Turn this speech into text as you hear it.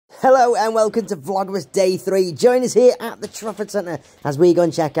Hello and welcome to Vlogmas Day 3. Join us here at the Trafford Centre as we go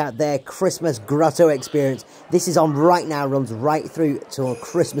and check out their Christmas Grotto experience. This is on right now, runs right through till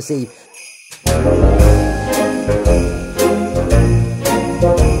Christmas Eve.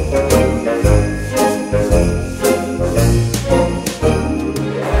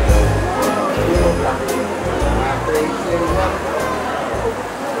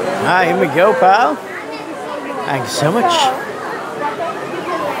 Ah, here we go, pal. Thanks so much.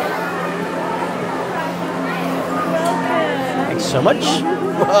 Thanks so much.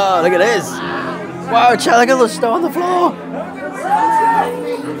 Whoa, look at this. Wow, Charlie, look at the snow on the floor.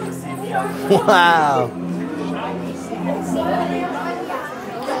 Wow.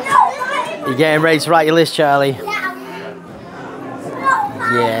 You're getting ready to write your list, Charlie?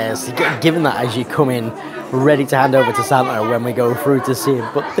 Yes, you get given that as you come in, ready to hand over to Santa when we go through to see him.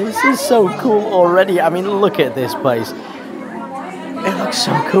 But this is so cool already. I mean, look at this place. It looks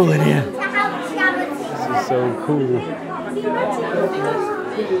so cool in here. This is so cool.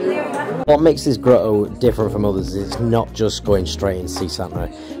 What makes this grotto different from others is it's not just going straight and see Santa.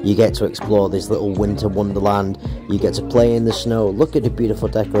 You get to explore this little winter wonderland, you get to play in the snow, look at the beautiful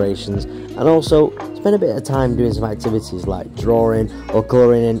decorations, and also spend a bit of time doing some activities like drawing or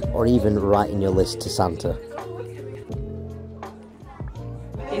colouring in or even writing your list to Santa.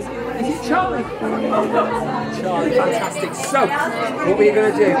 Is it Charlie? Charlie, fantastic. So, what are you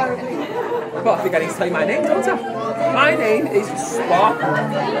going to do? Well, I think I need to tell you my name, don't I? My name is Sparkle,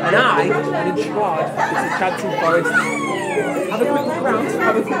 and I am in charge of this enchanting forest. Have a quick look around,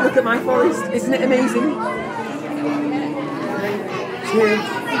 have a quick look at my forest. Isn't it amazing? 3, 2, 1.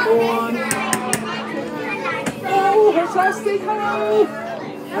 Oh, fantastic! Hello!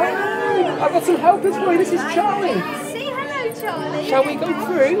 Hello! I've got some helpers for you. This is Charlie. Say hello, Charlie. Shall we go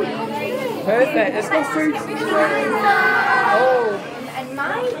through? Perfect. Let's go through. Oh. And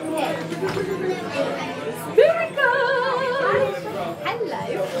my name. Here we go. Hello.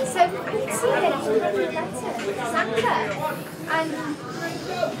 So I'm seeing a letter from Santa. And do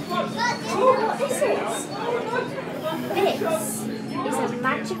you know what this is? This is a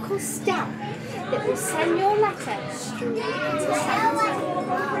magical stamp that will send your letter straight to Santa.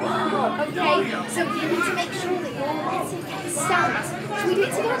 Okay, so you need to make sure that your letter gets stamped. Should we do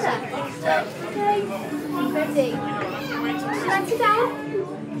it together? Okay, ready? Write it down.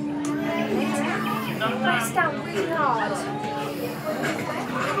 Press down really hard.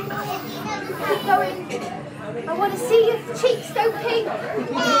 Keep going. I want to see your cheeks go pink.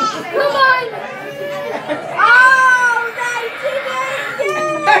 Come on! Oh, they did it!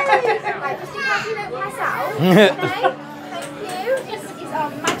 Yay! Right, just in case you don't pass out. Okay, thank you. This is our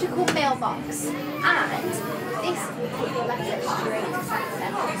magical mailbox. And this will put your letter straight to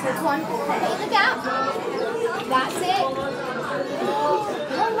Santa. So one, put it in the gap. That's it.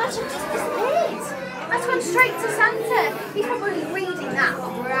 Oh, magic just disappeared. That's gone straight to Santa. He's probably reading that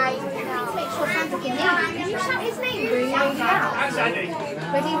right now. To make sure Santa can hear you. Can you shout his name really loud? Ready?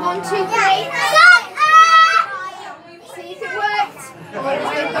 1, 2, 3. See if it worked. Oh,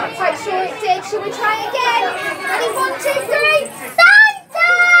 I'm not quite sure it did. Shall we try again? Ready? 1, 2, 3.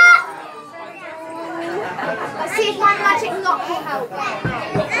 Santa! Let's see if my magic knock will help.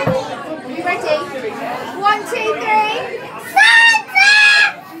 You ready? 1, 2, 3.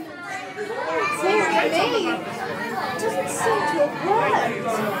 Doesn't seem to have worked.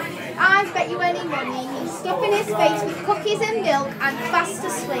 I bet you any money he's stuffing his face with cookies and milk and fast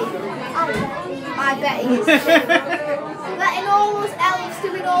asleep. Oh, I bet he is. Letting all those elves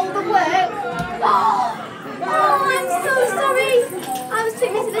doing all the work. Oh, I'm so sorry. I was too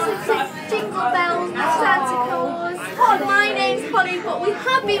busy listening to Jingle Bells, Santa Claus. Oh, my name's Polly, but we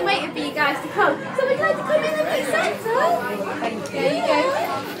have been waiting for you guys to come. So we'd like to come in and meet Santa. There you go.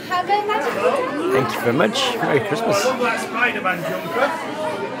 Have a magical day. Thank you very much. Merry Christmas. I love that Spider-Man jumper.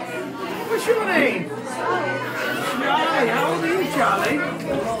 What's your name? Charlie. How old are you, Charlie? 6.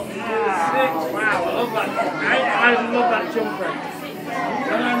 Wow, I love that. I love that jumper.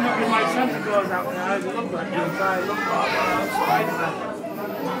 When I'm not with my Santa Claus out now, I love that jumper. I love that Spider-Man.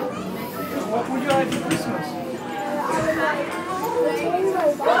 What would you like for Christmas?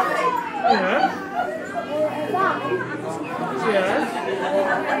 Yeah. Yes.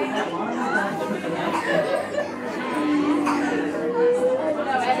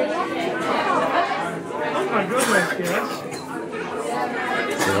 Oh my goodness, yes.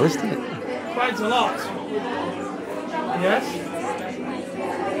 It's realistic. Quite a lot. Yes?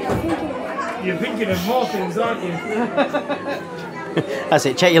 You're thinking of more things, aren't you? That's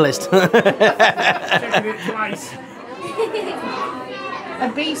it, check your list. Checking it twice. A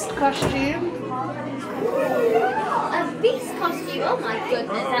beast costume. A beast costume. Oh my goodness,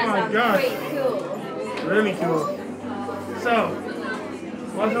 Oh that my sounds gosh. pretty cool. Really cool. So,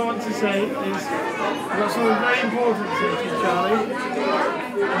 what I want to say is, I've got something very important to say to you, Charlie.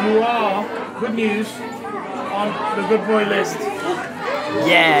 You are, good news, on the good boy list.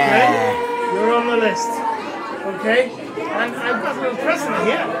 Yeah. Okay? You're on the list. Okay? And I've got a little present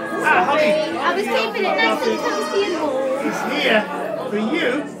here. Ah, Holly. I was keeping it nice and toasty and warm. It's here for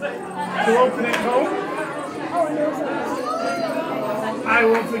you to open it home. I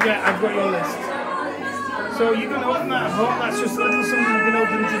won't forget, I've got your list. So you can open that at home. That's just a little something you can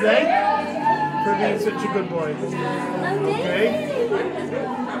open today for being such a good boy. Okay?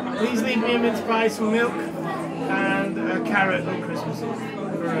 Please leave me a mince pie, some milk, and a carrot on Christmas Eve.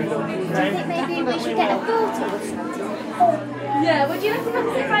 Okay? Maybe we should get a photo or something. Yeah, would you like to come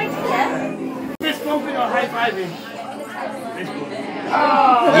sit right here? Fist bumping or high fiving? Fist bumping.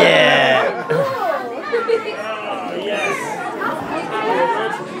 Yeah. Oh, yes.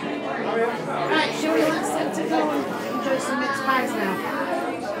 Right, shall we ask them to go and enjoy some mixed pies now?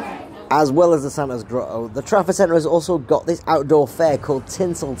 As well as the Santa's Grotto, the Trafford Centre has also got this outdoor fair called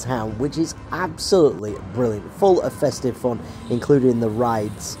Tinseltown, which is absolutely brilliant, full of festive fun, including the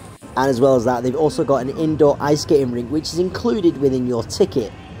rides. And as well as that, they've also got an indoor ice skating rink, which is included within your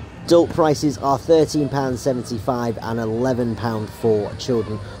ticket. Adult prices are £13.75 and £11 for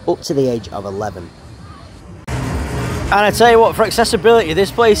children up to the age of 11. And I tell you what, for accessibility,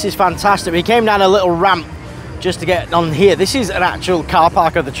 this place is fantastic. We came down a little ramp just to get on here. This is an actual car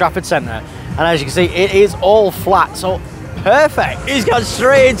park of the Trafford Centre, and as you can see, it is all flat, so perfect. He's gone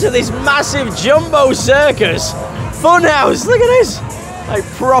straight into this massive jumbo circus funhouse. Look at this, like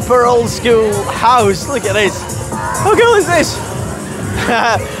proper old school house. Look at this. How cool is this?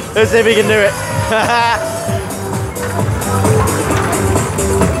 Let's see if we can do it.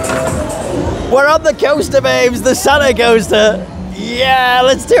 We're on the coaster, babes, the Santa coaster. Yeah,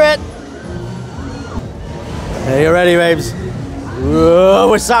 let's do it. Are you ready, babes? Whoa,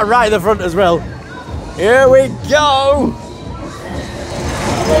 we're sat right in the front as well. Here we go.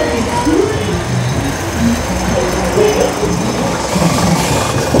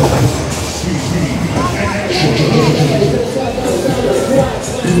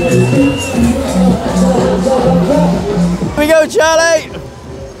 Here we go, Charlie.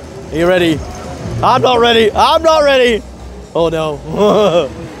 Are you ready? I'm not ready. I'm not ready. Oh no.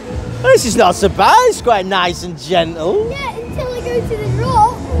 This is not so bad. It's quite nice and gentle. Yeah, until I go to the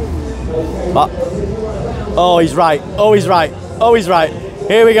rock. Oh, he's right. Oh, he's right. Oh, he's right.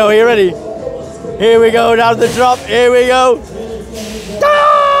 Here we go. Are you ready? Here we go. Down the drop. Here we go.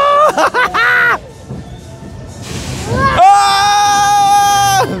 Ah!